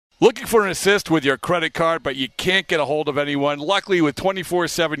Looking for an assist with your credit card, but you can't get a hold of anyone? Luckily, with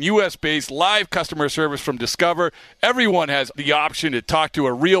 24/7 U.S.-based live customer service from Discover, everyone has the option to talk to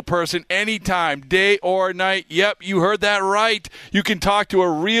a real person anytime, day or night. Yep, you heard that right. You can talk to a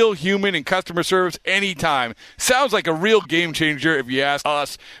real human in customer service anytime. Sounds like a real game changer if you ask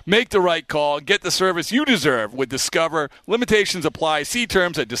us. Make the right call and get the service you deserve with Discover. Limitations apply. See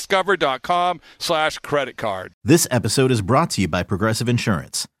terms at discover.com/creditcard. This episode is brought to you by Progressive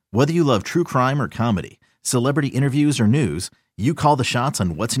Insurance. Whether you love true crime or comedy, celebrity interviews or news, you call the shots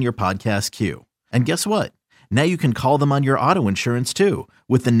on what's in your podcast queue. And guess what? Now you can call them on your auto insurance too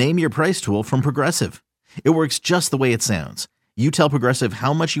with the Name Your Price tool from Progressive. It works just the way it sounds. You tell Progressive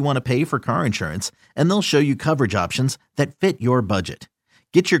how much you want to pay for car insurance, and they'll show you coverage options that fit your budget.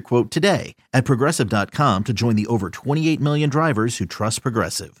 Get your quote today at Progressive.com to join the over 28 million drivers who trust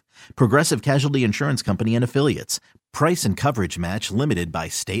Progressive. Progressive Casualty Insurance Company and Affiliates. Price and coverage match limited by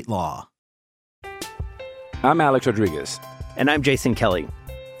state law. I'm Alex Rodriguez. And I'm Jason Kelly.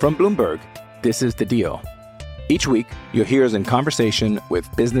 From Bloomberg, this is The Deal. Each week, you'll hear us in conversation with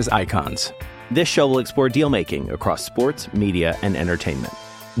business icons. This show will explore deal-making across sports, media, and entertainment.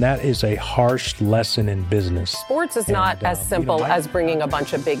 That is a harsh lesson in business. Sports is not as simple as bringing a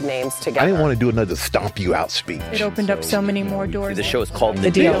bunch of big names together. I didn't want to do another stomp you out speech. It opened up so many more doors. The show is called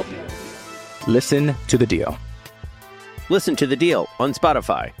The Deal. Listen to The Deal. Listen to The Deal on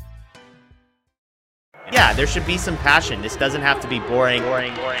Spotify. Yeah, there should be some passion. This doesn't have to be boring. You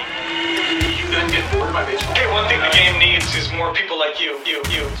guys get bored by baseball. Hey, one thing the game needs is more people like you.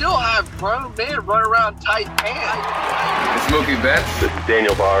 Still have grown men run around tight pants. It's Mookie Betts. This is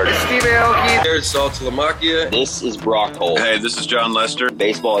Daniel Bard. This is Steve Aoki. There's Salt Lamakia. This is Brock Holt. Hey, this is John Lester.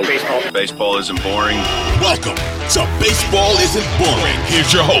 Baseball isn't boring. Welcome to Baseball Isn't Boring.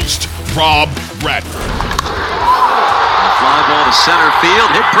 Here's your host, Rob Bradford. Fly ball to center field,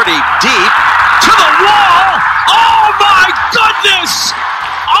 hit pretty deep to the wall. Oh my goodness!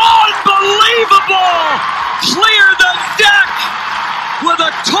 Unbelievable! Clear the deck with a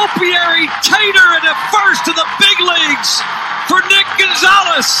topiary tater and a first to the big leagues for Nick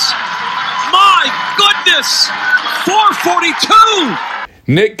Gonzalez. My goodness!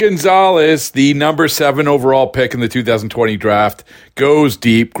 442! Nick Gonzalez, the number 7 overall pick in the 2020 draft, goes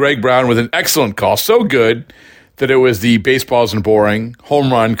deep. Greg Brown with an excellent call. So good that it was the Baseball Isn't Boring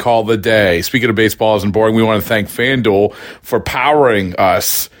home run call of the day. Speaking of Baseball Isn't Boring, we want to thank FanDuel for powering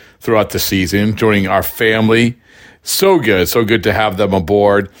us throughout the season, joining our family. So good to have them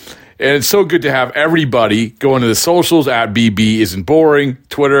aboard. And it's so good to have everybody going to the socials at BB Isn't Boring,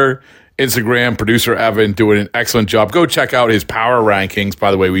 Twitter, Instagram, producer Evan doing an excellent job. Go check out his power rankings. By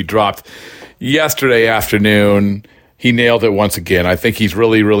the way, we dropped yesterday afternoon. He nailed it once again. I think he's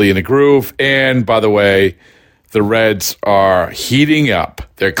really, really in a groove. And by the way, the Reds are heating up.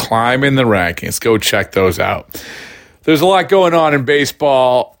 They're climbing the rankings. Go check those out. There's a lot going on in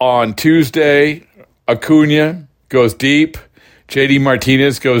baseball. On Tuesday, Acuna goes deep. JD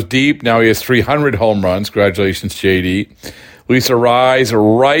Martinez goes deep. Now he has 300 home runs. Congratulations, JD. Luis Arraez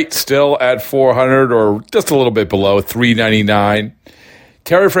right still at 400 or just a little bit below, 399.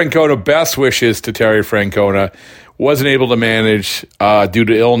 Terry Francona, best wishes to Terry Francona. Wasn't able to manage due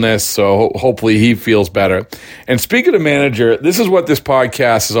to illness, so hopefully he feels better. And speaking of manager, this is what this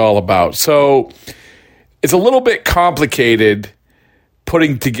podcast is all about. So it's a little bit complicated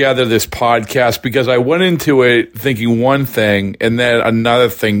putting together this podcast because I went into it thinking one thing and then another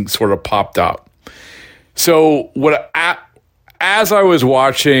thing sort of popped up. So as I was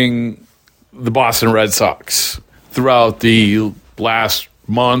watching the Boston Red Sox throughout the last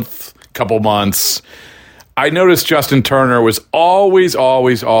couple months, I noticed Justin Turner was always,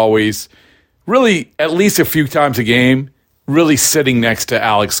 really at least a few times a game, really sitting next to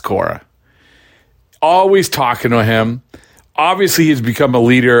Alex Cora. Always talking to him. Obviously, he's become a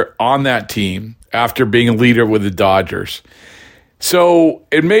leader on that team after being a leader with the Dodgers. So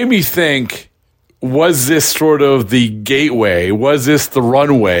it made me think, was this sort of the gateway? Was this the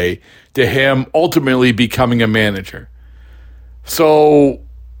runway to him ultimately becoming a manager? So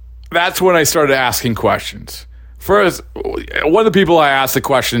that's when I started asking questions. First, one of the people I asked the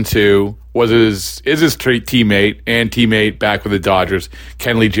question to was his teammate back with the Dodgers,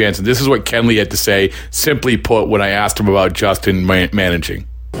 Kenley Jansen. This is what Kenley had to say, simply put, when I asked him about Justin managing.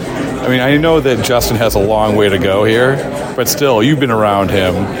 I mean, I know that Justin has a long way to go here, but still, you've been around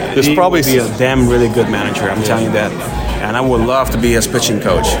him. He probably be a damn really good manager. I'm telling you that. And I would love to be his pitching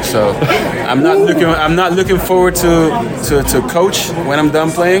coach. So I'm not looking forward to coach when I'm done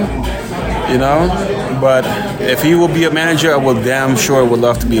playing, you know. But if he will be a manager, I will damn sure would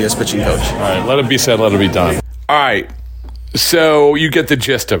love to be his pitching coach. All right, let it be said, let it be done. All right, So you get the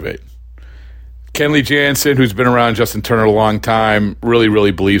gist of it. Kenley Jansen, who's been around Justin Turner a long time, really,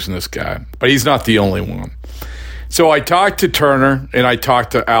 really believes in this guy. But he's not the only one. So I talked to Turner and I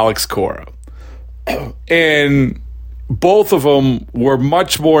talked to Alex Cora. And both of them were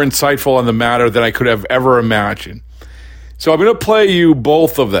much more insightful on the matter than I could have ever imagined. So I'm going to play you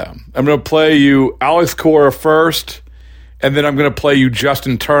both of them. I'm going to play you Alex Cora first, and then I'm going to play you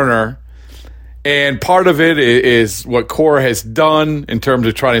Justin Turner. And part of it is what Cora has done in terms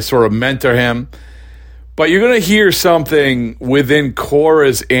of trying to sort of mentor him. But you're going to hear something within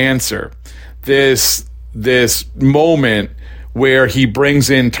Cora's answer. This moment where he brings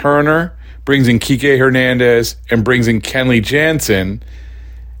in Turner, brings in Kike Hernandez, and brings in Kenley Jansen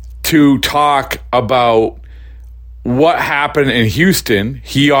to talk about what happened in Houston.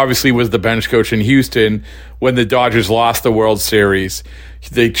 He obviously was the bench coach in Houston when the Dodgers lost the World Series,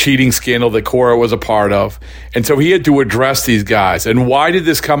 the cheating scandal that Cora was a part of. And so he had to address these guys. And why did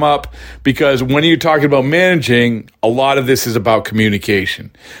this come up? Because when you're talking about managing, a lot of this is about communication.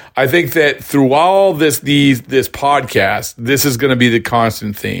 I think that through all this podcast, this is going to be the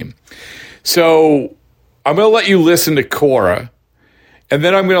constant theme. So I'm going to let you listen to Cora, and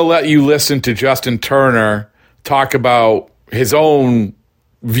then I'm going to let you listen to Justin Turner talk about his own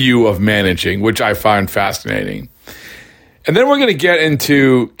view of managing, which I find fascinating. And then we're going to get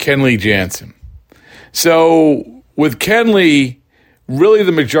into Kenley Jansen. So with Kenley, really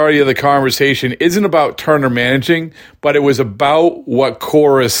the majority of the conversation isn't about Turner managing, but it was about what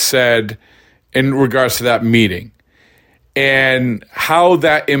Cora said in regards to that meeting and how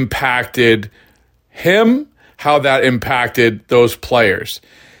that impacted him, how that impacted those players.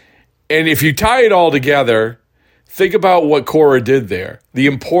 And if you tie it all together, think about what Cora did there. The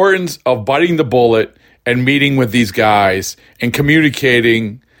importance of biting the bullet and meeting with these guys and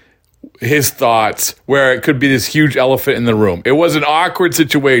communicating his thoughts where it could be this huge elephant in the room. It was an awkward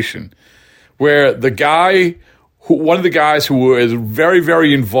situation where one of the guys who was very,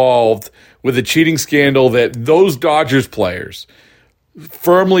 very involved with the cheating scandal that those Dodgers players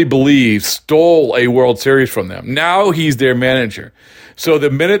firmly believe stole a World Series from them. Now he's their manager. So the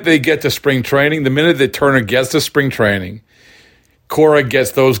minute they get to spring training, the minute that Turner gets to spring training, Cora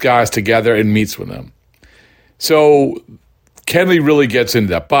gets those guys together and meets with them. So Kenley really gets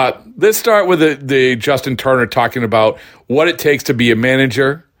into that. But let's start with the Justin Turner talking about what it takes to be a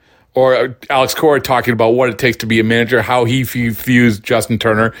manager, or Alex Cora talking about what it takes to be a manager, how he views Justin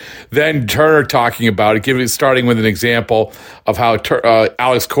Turner. Then Turner talking about it, starting with an example of how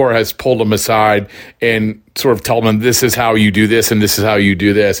Alex Cora has pulled him aside and sort of told him, this is how you do this and this is how you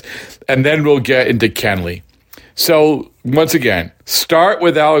do this. And then we'll get into Kenley. So once again, start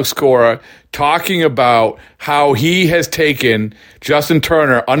with Alex Cora talking about how he has taken Justin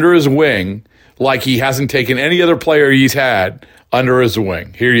Turner under his wing like he hasn't taken any other player he's had under his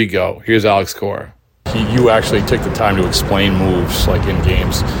wing. Here you go. Here's Alex Cora. You actually took the time to explain moves like in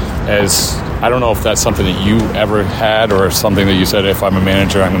games. As I don't know if that's something that you ever had or something that you said, if I'm a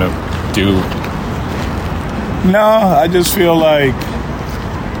manager, I'm going to do. No, I just feel like,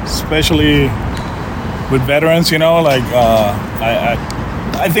 especially with veterans, I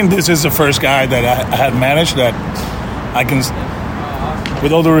think this is the first guy that I had managed that I can,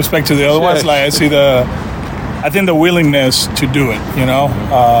 with all due respect to the other ones, I think the willingness to do it,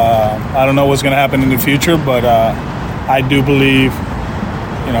 I don't know what's going to happen in the future, but I do believe,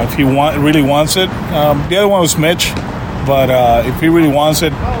 if he really wants it. The other one was Mitch, but if he really wants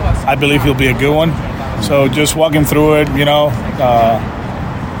it, I believe he'll be a good one. So just walking through it,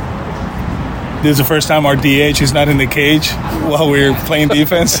 this is the first time our DH is not in the cage while we're playing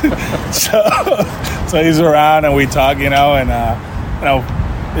defense. so he's around and we talk, and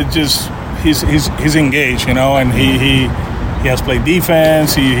it just he's engaged, and he has played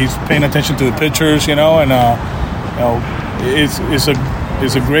defense. He's paying attention to the pitchers, and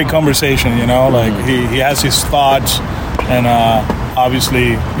it's a great conversation, like he has his thoughts, and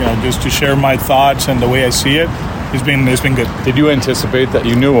obviously, just to share my thoughts and the way I see it. It's been good. Did you anticipate that?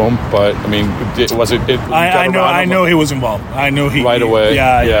 You knew him, but I mean, was it? I know he was involved. I knew he right away.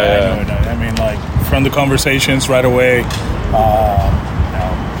 Yeah. I mean, like from the conversations right away.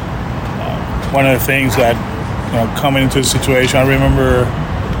 One of the things that coming into the situation, I remember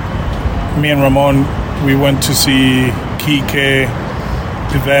me and Ramon. We went to see Kike,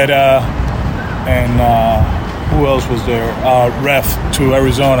 Pivetta, and who else was there? Ref to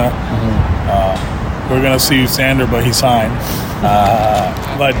Arizona. Mm-hmm. We're going to see Sander, but he signed.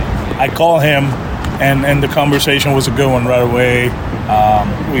 But I called him, and the conversation was a good one right away.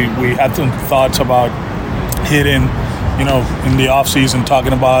 We had some thoughts about hitting, in the off season,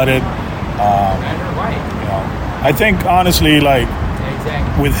 talking about it. I think honestly, like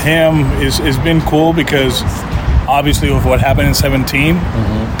with him, it's been cool because obviously of what happened in 17.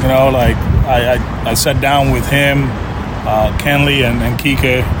 You know, like I sat down with him, Kenley and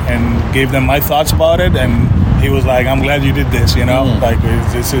Kike, and gave them my thoughts about it, and he was like, "I'm glad you did this." You know, like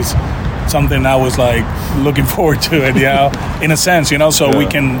this is something I was like looking forward to it. You know, in a sense, you know, so we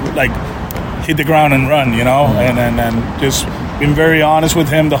can like hit the ground and run. You know, and just been very honest with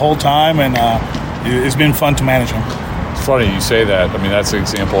him the whole time, and it's been fun to manage him. It's funny you say that. I mean, that's an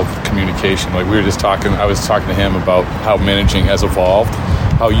example of communication. Like we were just talking, I was talking to him about how managing has evolved,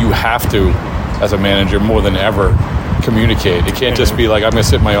 how you have to, as a manager, more than ever, communicate. It can't just be like, I'm going to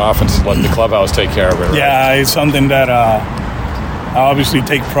sit in my office and let the clubhouse take care of it. Right? Yeah, it's something that I obviously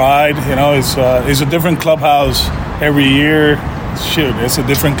take pride. You know, it's a different clubhouse every year. Shoot, it's a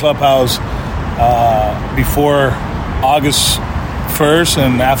different clubhouse before August 1st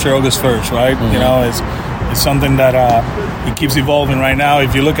and after August 1st, right? You know, it's something that it keeps evolving right now.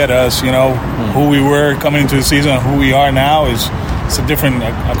 If you look at us, you know, who we were coming into the season and who we are now it's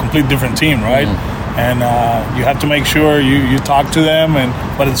a complete different team, right? And you have to make sure you talk to them,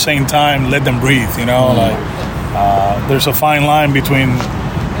 but at the same time let them breathe. You know, like there's a fine line between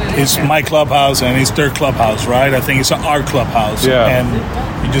it's my clubhouse and it's their clubhouse, right? I think it's our clubhouse,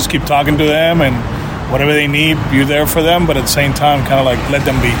 and you just keep talking to them and whatever they need, you're there for them, but at the same time, kind of like let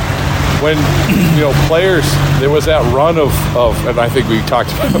them be. When, you know, players, there was that run of, and I think we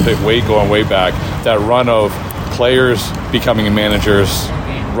talked about it going way back, that run of players becoming managers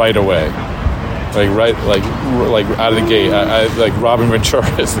right away. Like out of the gate. Like Robin Ventura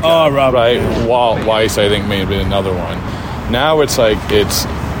is the guy, right? Weiss, I think, may have been another one. Now it's like,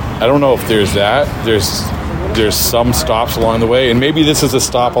 I don't know if there's that. There's some stops along the way, and maybe this is a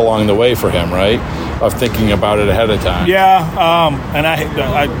stop along the way for him, right? Of thinking about it ahead of time. Yeah, and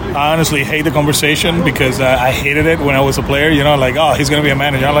I honestly hate the conversation because I hated it when I was a player. You know, like, oh, he's going to be a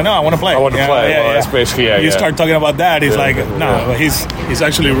manager. I'm like, no, I want to play. I want to play. Well, that's basically You start talking about that, he's like, no, but he's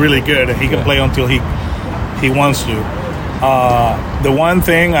actually really good. He can play until he wants to. The one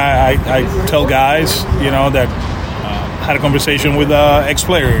thing I tell guys, you know, that had a conversation with an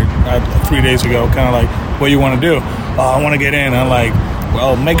ex-player 3 days ago, kind of like, what do you want to do? I want to get in. I'm like,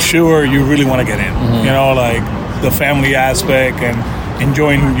 well, make sure you really want to get in. You know, like the family aspect and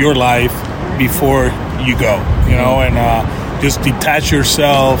enjoying your life before you go, you know, and just detach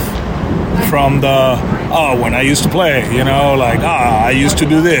yourself from the, when I used to play, you know, like, I used to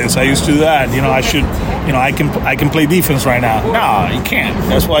do this, I used to do that, you know, I should, you know, I can play defense right now. No, you can't.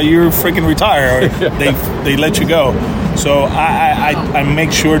 That's why you're freaking retired. They let you go. So I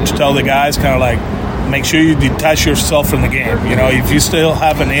make sure to tell the guys kind of like, make sure you detach yourself from the game. You know, if you still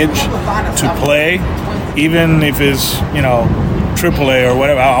have an itch to play, even if it's, you know, AAA or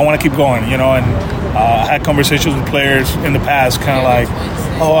whatever, I want to keep going, you know, and I had conversations with players in the past kind of like,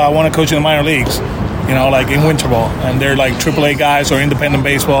 I want to coach in the minor leagues, you know, like in winter ball, and they're like AAA guys or independent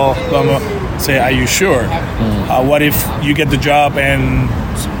baseball. Say, are you sure? What if you get the job and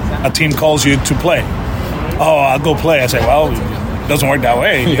a team calls you to play? I'll go play. I say, well, it doesn't work that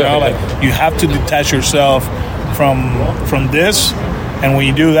way. You know, like you have to detach yourself from this, and when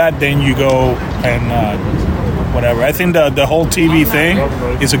you do that, then you go and whatever. I think the whole TV thing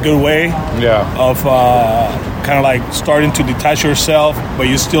is a good way of kind of like starting to detach yourself, but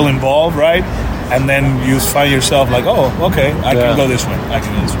you're still involved, right? And then you find yourself like, okay, I can go this way. I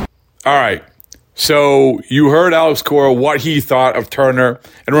can go this way. All right. So you heard Alex Cora, what he thought of Turner.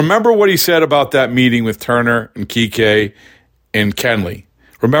 And remember what he said about that meeting with Turner and Kike and Kenley.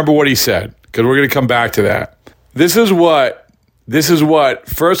 Remember what he said, because we're going to come back to that. This is what,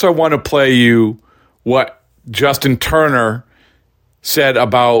 first I want to play you what Justin Turner said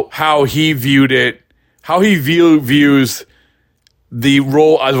about how he viewed it, how he views the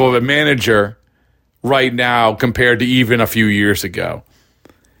role of a manager right now compared to even a few years ago.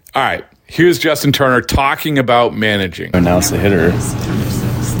 All right. Here's Justin Turner talking about managing. Announce the hitter,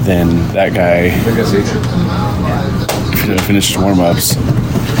 then that guy finishes warm-ups.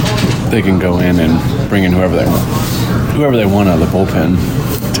 They can go in and bring in whoever they want out of the bullpen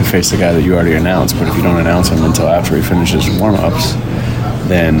to face the guy that you already announced. But if you don't announce him until after he finishes warm-ups,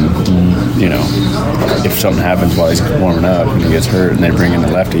 then, you know, if something happens while he's warming up and he gets hurt and they bring in the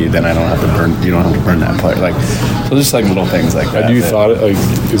lefty, then you don't have to burn that player. Like, so just like little things like that. Have you thought,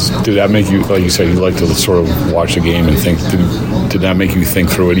 did that make you, like you said, you like to sort of watch the game and think, did that make you think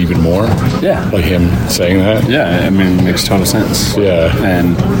through it even more? Yeah. Like him saying that? Yeah, I mean, it makes a ton of sense. Yeah.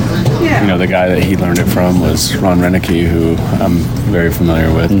 And, you know, the guy that he learned it from was Ron Renicky, who I'm very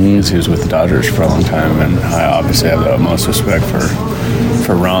familiar with because he was with the Dodgers for a long time, and I obviously have the utmost respect for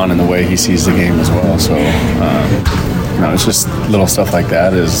Ron and the way he sees the game as well. So, it's just little stuff like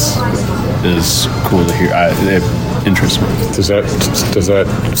that is cool to hear. It interests me. Does that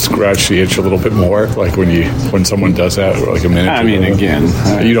scratch the itch a little bit more? Like when someone does that, or like a manager? I mean, again,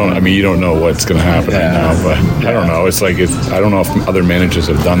 you don't know what's going to happen right now, but I don't know. It's like I don't know if other managers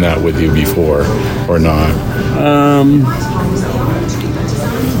have done that with you before or not.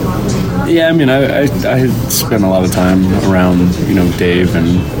 Yeah, I mean, I spent a lot of time around, Dave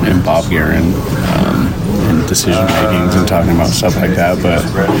and Bob Guerin and decision makings and talking about stuff like that. But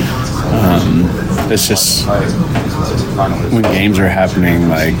it's just when games are happening,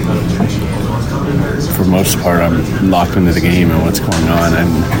 like for most part, I'm locked into the game and what's going on.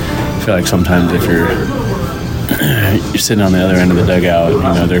 And I feel like sometimes if you're sitting on the other end of the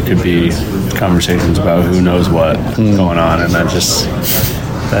dugout, there could be conversations about who knows what going on, and that just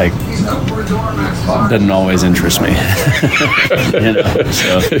doesn't always interest me.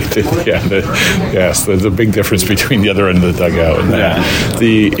 So. Yes, there's a big difference between the other end of the dugout and that.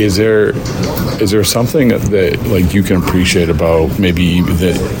 Is there something that like you can appreciate about maybe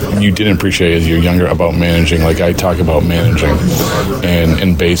that you didn't appreciate as you're younger about managing? Like I talk about managing and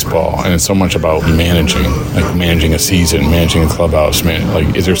in baseball, and it's so much about managing a season, managing a clubhouse.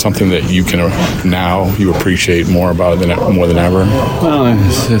 Like, is there something that you can now you appreciate more about more than ever? Well,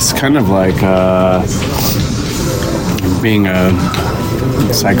 it's kind of like being a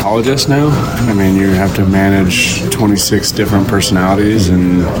psychologist now. I mean, you have to manage 26 different personalities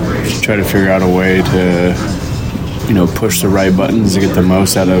and try to figure out a way to, push the right buttons to get the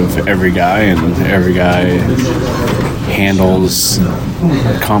most out of every guy, and every guy handles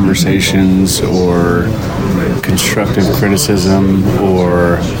conversations or constructive criticism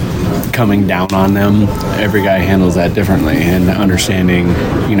or coming down on them. Every guy handles that differently, and understanding,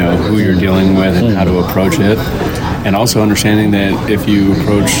 who you're dealing with and how to approach it, and also understanding that if you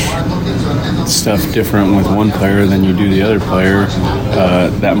approach stuff different with one player than you do the other player,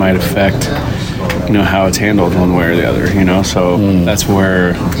 that might affect, how it's handled one way or the other. So that's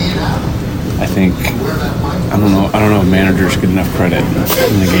where I think. I don't know if managers get enough credit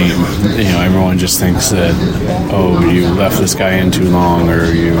in the game. Everyone just thinks that, you left this guy in too long, or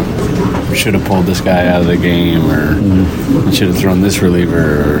you should have pulled this guy out of the game, or you should have thrown this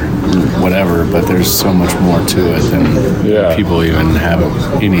reliever, or whatever. But there's so much more to it than people even have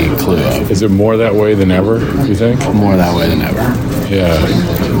any clue of. Is it more that way than ever, you think? More that way than ever. Yeah.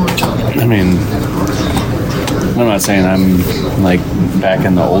 I mean, I'm not saying I'm like back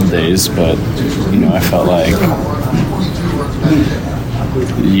in the old days, but I felt like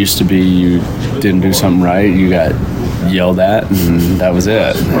it used to be you didn't do something right, you got yelled at, and that was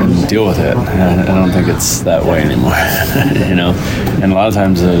it, and deal with it. I don't think it's that way anymore. And a lot of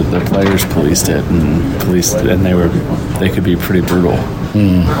times the players policed it, and they could be pretty brutal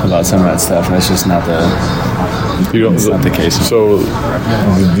about some of that stuff, and that's just not not the case. So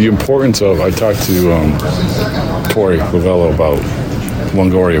the importance of, I talked to Torey Lavello about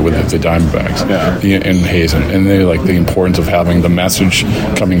Longoria with the Diamondbacks and Hazen, and they like the importance of having the message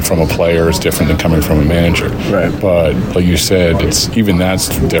coming from a player is different than coming from a manager. Right. But like you said, that's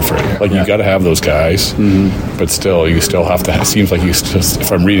different. Like you got to have those guys, but still, you still have to. It seems like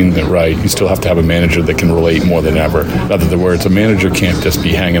if I'm reading it right, you still have to have a manager that can relate more than ever. In other words, a manager can't just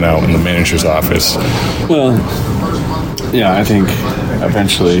be hanging out in the manager's office. Well, yeah, I think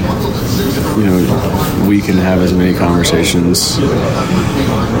eventually, we can have as many conversations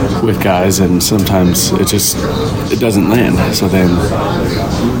with guys, and sometimes it doesn't land. So then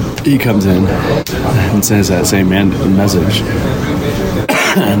he comes in and says that same message,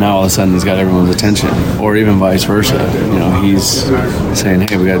 and now all of a sudden he's got everyone's attention. Or even vice versa. He's saying,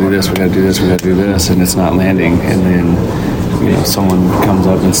 hey, we got to do this, we got to do this, we got to do this, and it's not landing. And then someone comes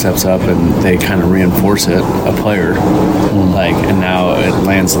up and steps up and they kind of reinforce it, a player, and now it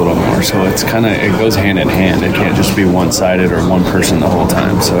lands a little more. So it goes hand in hand. It can't just be one-sided or one person the whole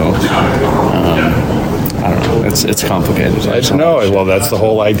time. So I don't know. It's complicated. Well, that's the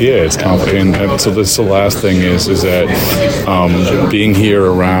whole idea. It's complicated. And so this the last thing is that being here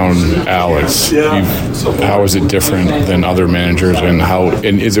around Alex, how is it different than other managers, and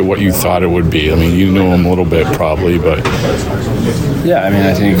is it what you thought it would be? I mean, you know him a little bit probably, but yeah, I mean,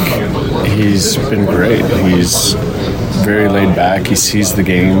 I think he's been great. He's very laid back. He sees the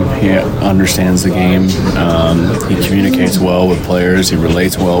game. He understands the game. He communicates well with players. He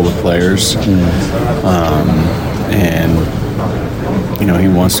relates well with players. And he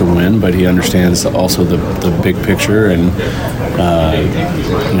wants to win, but he understands also the big picture and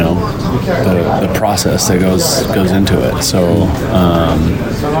the process that goes into it. So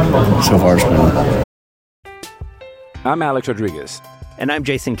so far it's been. I'm Alex Rodriguez. And I'm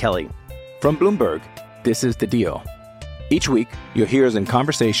Jason Kelly. From Bloomberg, this is The Deal. Each week, you'll hear us in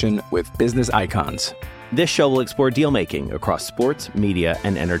conversation with business icons. This show will explore deal-making across sports, media,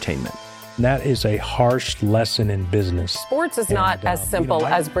 and entertainment. That is a harsh lesson in business. Sports is not as simple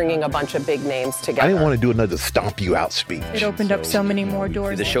as bringing a bunch of big names together. I didn't want to do another stomp you out speech. It opened up so many more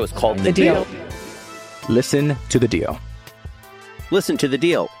doors. The show is called The Deal. Listen to The Deal. Listen to The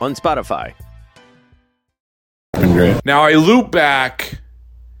Deal on Spotify. Great. Now I loop back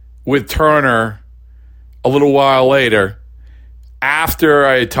with Turner a little while later, after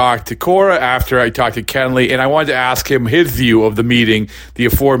I talked to Cora, after I talked to Kenley, and I wanted to ask him his view of the meeting, the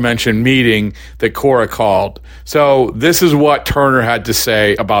aforementioned meeting that Cora called. So this is what Turner had to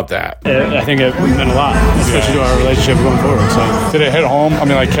say about that. I think it meant a lot, especially to our relationship going forward. So Did it hit home? I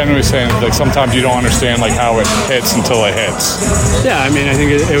mean, like Ken was saying, like sometimes you don't understand like how it hits until it hits. yeah, I mean, I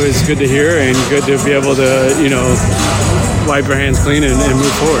think it was good to hear and good to be able to, wipe our hands clean and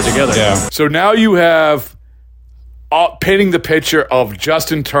move forward together. Yeah. So now you have painting the picture of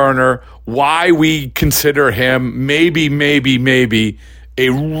Justin Turner, why we consider him maybe a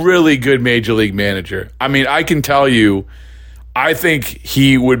really good major league manager. I mean, I can tell you, I think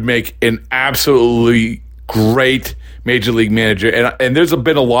he would make an absolutely great major league manager. And there's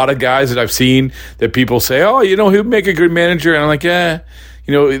been a lot of guys that I've seen that people say, oh, he'd make a good manager. And I'm like,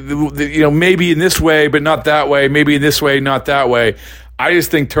 maybe in this way, but not that way. Maybe in this way, not that way. I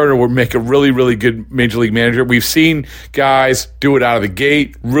just think Turner would make a really, really good major league manager. We've seen guys do it out of the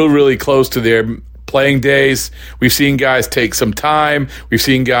gate, really, really close to their playing days. We've seen guys take some time. We've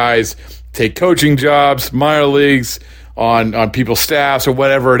seen guys take coaching jobs, minor leagues, on people's staffs or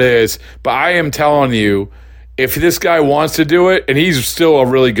whatever it is. But I am telling you, if this guy wants to do it, and he's still a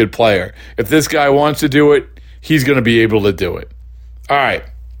really good player, if this guy wants to do it, he's going to be able to do it. All right.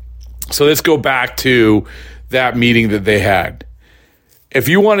 So let's go back to that meeting that they had. If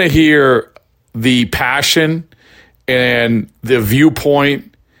you want to hear the passion and the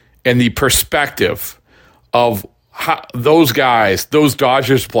viewpoint and the perspective of how those guys, those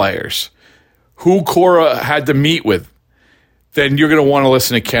Dodgers players, who Cora had to meet with, then you're going to want to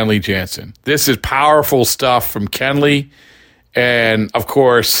listen to Kenley Jansen. This is powerful stuff from Kenley. And, of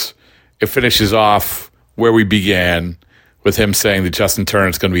course, it finishes off where we began with him saying that Justin Turner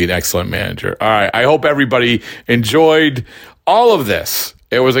is going to be an excellent manager. All right, I hope everybody enjoyed all of this.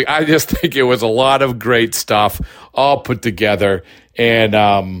 I just think it was a lot of great stuff all put together. And,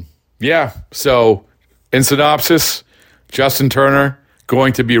 so in synopsis, Justin Turner,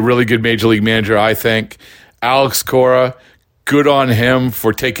 going to be a really good major league manager, I think. Alex Cora, good on him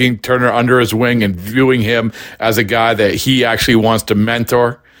for taking Turner under his wing and viewing him as a guy that he actually wants to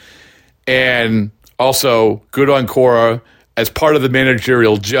mentor. And also, good on Cora as part of the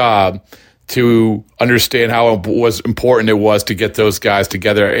managerial job to understand how important it was to get those guys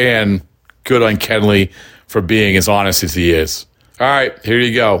together. And good on Kenley for being as honest as he is. All right, here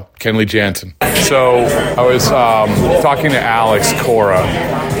you go, Kenley Jansen. So I was talking to Alex Cora,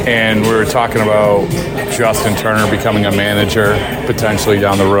 and we were talking about Justin Turner becoming a manager potentially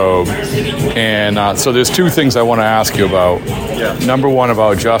down the road. And so there's two things I want to ask you about. Yeah. Number one,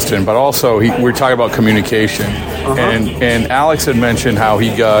 about Justin, but also we're talking about communication. Uh-huh. And Alex had mentioned how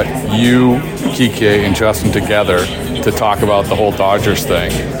he got you, Kike, and Justin together to talk about the whole Dodgers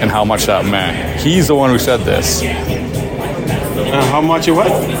thing and how much that meant. He's the one who said this. How much it what?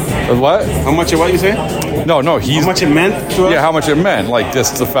 What? How much it what you say? No, how much it meant to us? Yeah, how much it meant. Like,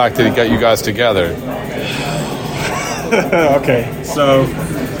 just the fact that he got you guys together. Okay, so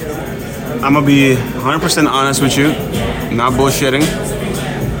I'm going to be 100% honest with you. Not bullshitting.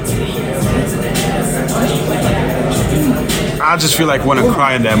 I just feel like I want to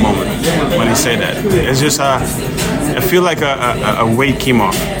cry in that moment when he said that. It's just, I feel like a weight came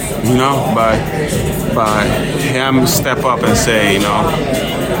off, by him step up and say,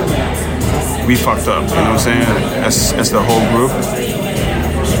 we fucked up, you know what I'm saying, as the whole group.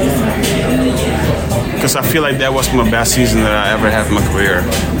 Because I feel like that was my best season that I ever had in my career.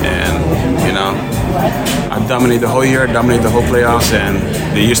 And, I dominated the whole year, dominated the whole playoffs, and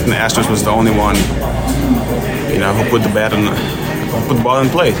the Houston Astros was the only one, who put the ball in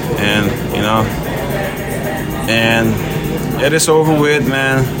play. And, and it is over with,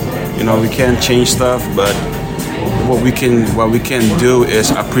 man. We can't change stuff, but what we can do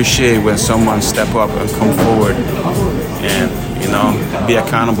is appreciate when someone step up and come forward and be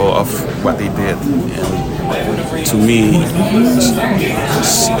accountable of what they did. to me,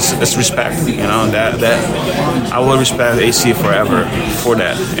 it's respect. That I will respect AC forever for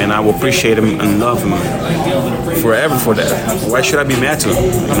that, and I will appreciate him and love him forever for that. Why should I be mad to him?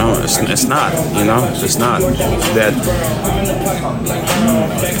 It's not. It's not that.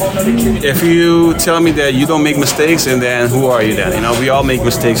 If you tell me that you don't make mistakes, and then who are you then? We all make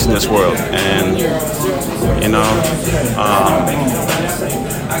mistakes in this world, and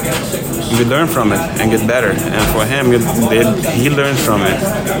we learn from it and get better. And for him, he learned from it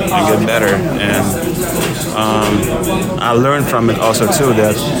and get better. And I learned from it also too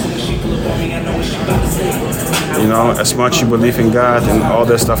that as much you believe in God and all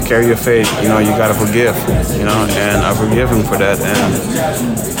that stuff, carry your faith. You gotta forgive. And I forgive him for that,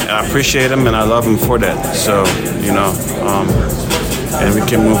 and I appreciate him and I love him for that. So and we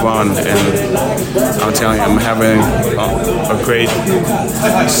can move on. And I'm telling you, I'm having a great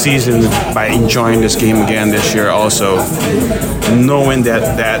season by enjoying this game again this year. Also, knowing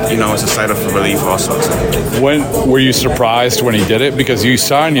that is a side of relief. Also, when were you surprised when he did it? Because you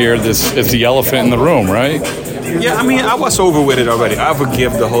saw in here it's the elephant in the room, right? Yeah, I was over with it already. I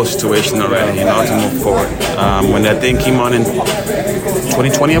forgive the whole situation already, to move forward. When that thing came on in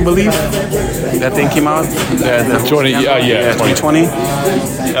 2020, I believe, that thing came out. 2020.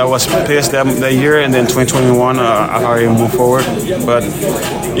 I was pissed that year, and then 2021, I already moved forward. But,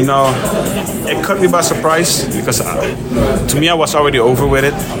 it caught me by surprise because, to me, I was already over with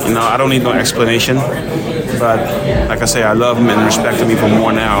it. I don't need no explanation. But, like I say, I love him and respect him even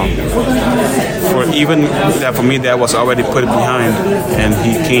more now. For me, that was already put behind, and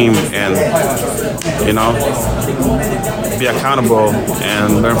he came and, be accountable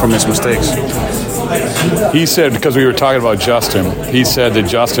and learn from his mistakes. He said, because we were talking about Justin, he said that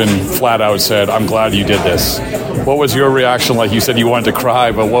Justin flat out said, "I'm glad you did this." What was your reaction? Like you said you wanted to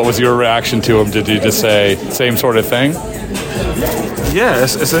cry, but what was your reaction to him? Did you just say same sort of thing? Yeah,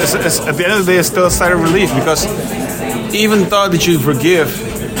 it's at the end of the day, it's still a sigh of relief because even thought that you forgive,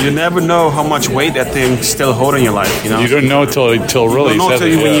 you never know how much weight that thing's still holding in your life. You don't know till really. You don't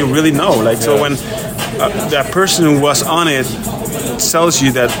know when you really know. So when that person who was on it tells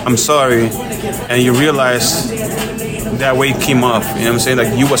you that I'm sorry, and you realize that weight came off. You know what I'm saying?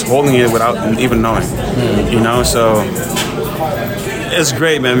 Like you was holding it without even knowing. So it's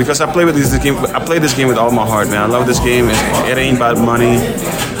great, man. Because I play this game with all my heart, man. I love this game. It ain't about money.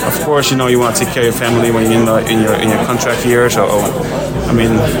 Of course, you want to take care of your family when you're in your contract years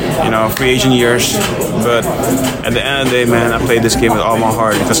free agent years. But at the end of the day, man, I played this game with all my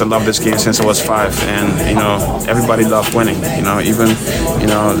heart because I love this game since I was 5. And, everybody loved winning. Even,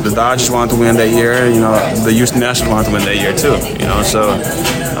 the Dodgers wanted to win that year. The Houston Nationals wanted to win that year too.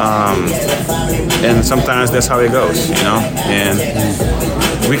 And sometimes that's how it goes, And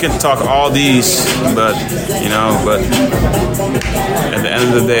we can talk all these, but at the end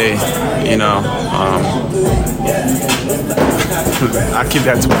of the day, I keep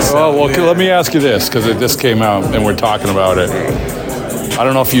that to myself. Well, let me ask you this, because this came out and we're talking about it. I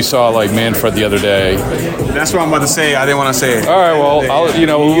don't know if you saw Manfred the other day. That's what I'm about to say. I didn't want to say it. All right. Well,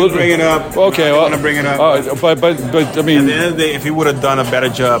 we'll bring it up. Okay. I want to bring it up. But I mean, at the end of the day, if he would have done a better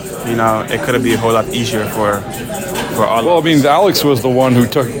job, it could have been a whole lot easier for all. Well, I mean, Alex was the one who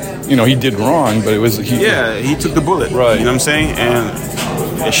took. He did wrong, but it was he took the bullet. Right. You know what I'm saying? And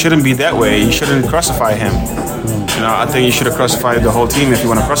it shouldn't be that way. You shouldn't crucify him. I think you should have crucified the whole team if you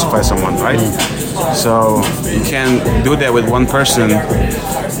want to crucify someone, right? So you can't do that with one person,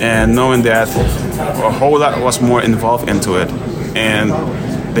 and knowing that a whole lot was more involved into it, and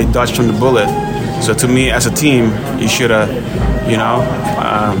they dodged from the bullet. So to me, as a team, you should have,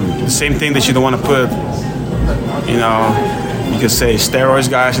 the same thing that you don't want to put, you could say steroids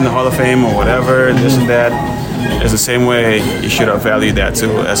guys in the Hall of Fame or whatever, this and that. It's the same way you should have valued that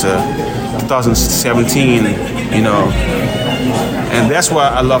too as a 2017, and that's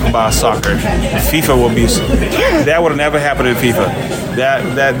what I love about soccer. FIFA will be, that would have never happened in FIFA.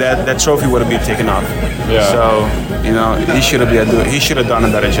 That trophy would have been taken off. Yeah. So, he should have done a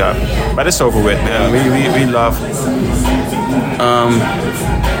better job. But it's over with.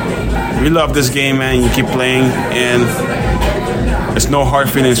 We love this game, man. You keep playing, and there's no hard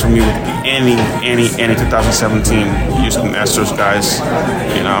feelings for me with any 2017 Houston Astros guys.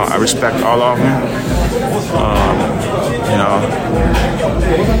 I respect all of them.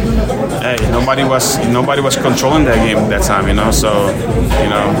 Hey, nobody was controlling that game at that time. So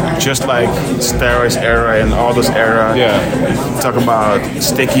just like steroids era and all this era. Yeah. Talk about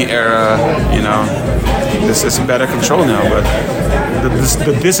sticky era. This is better control now, but.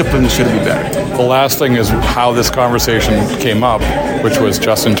 the discipline should be better. The last thing is how this conversation came up, which was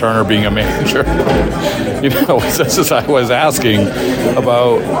Justin Turner being a manager. This is I was asking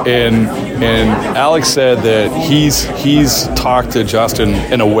about, and Alex said that he's talked to Justin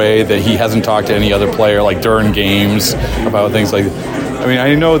in a way that he hasn't talked to any other player, like during games, about things like. I mean,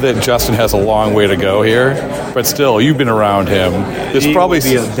 I know that Justin has a long way to go here, but still, you've been around him. He probably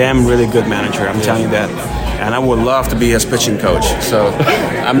be a damn really good manager. I'm telling you that. And I would love to be his pitching coach. So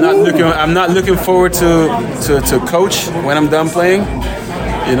I'm not looking forward to coach when I'm done playing,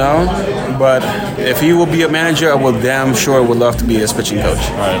 But if he will be a manager, I will damn sure would love to be his pitching coach.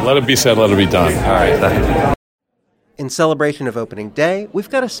 All right, let it be said, let it be done. All right, thank you. In celebration of opening day, we've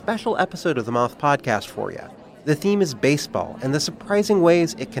got a special episode of the Moth Podcast for you. The theme is baseball and the surprising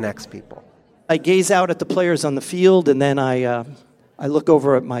ways it connects people. I gaze out at the players on the field, and then I look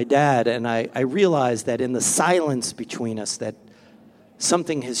over at my dad, and I realize that in the silence between us that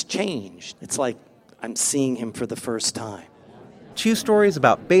something has changed. It's like I'm seeing him for the first time. 2 stories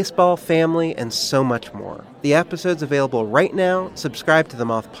about baseball, family, and so much more. The episode's available right now. Subscribe to the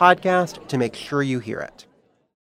Moth Podcast to make sure you hear it.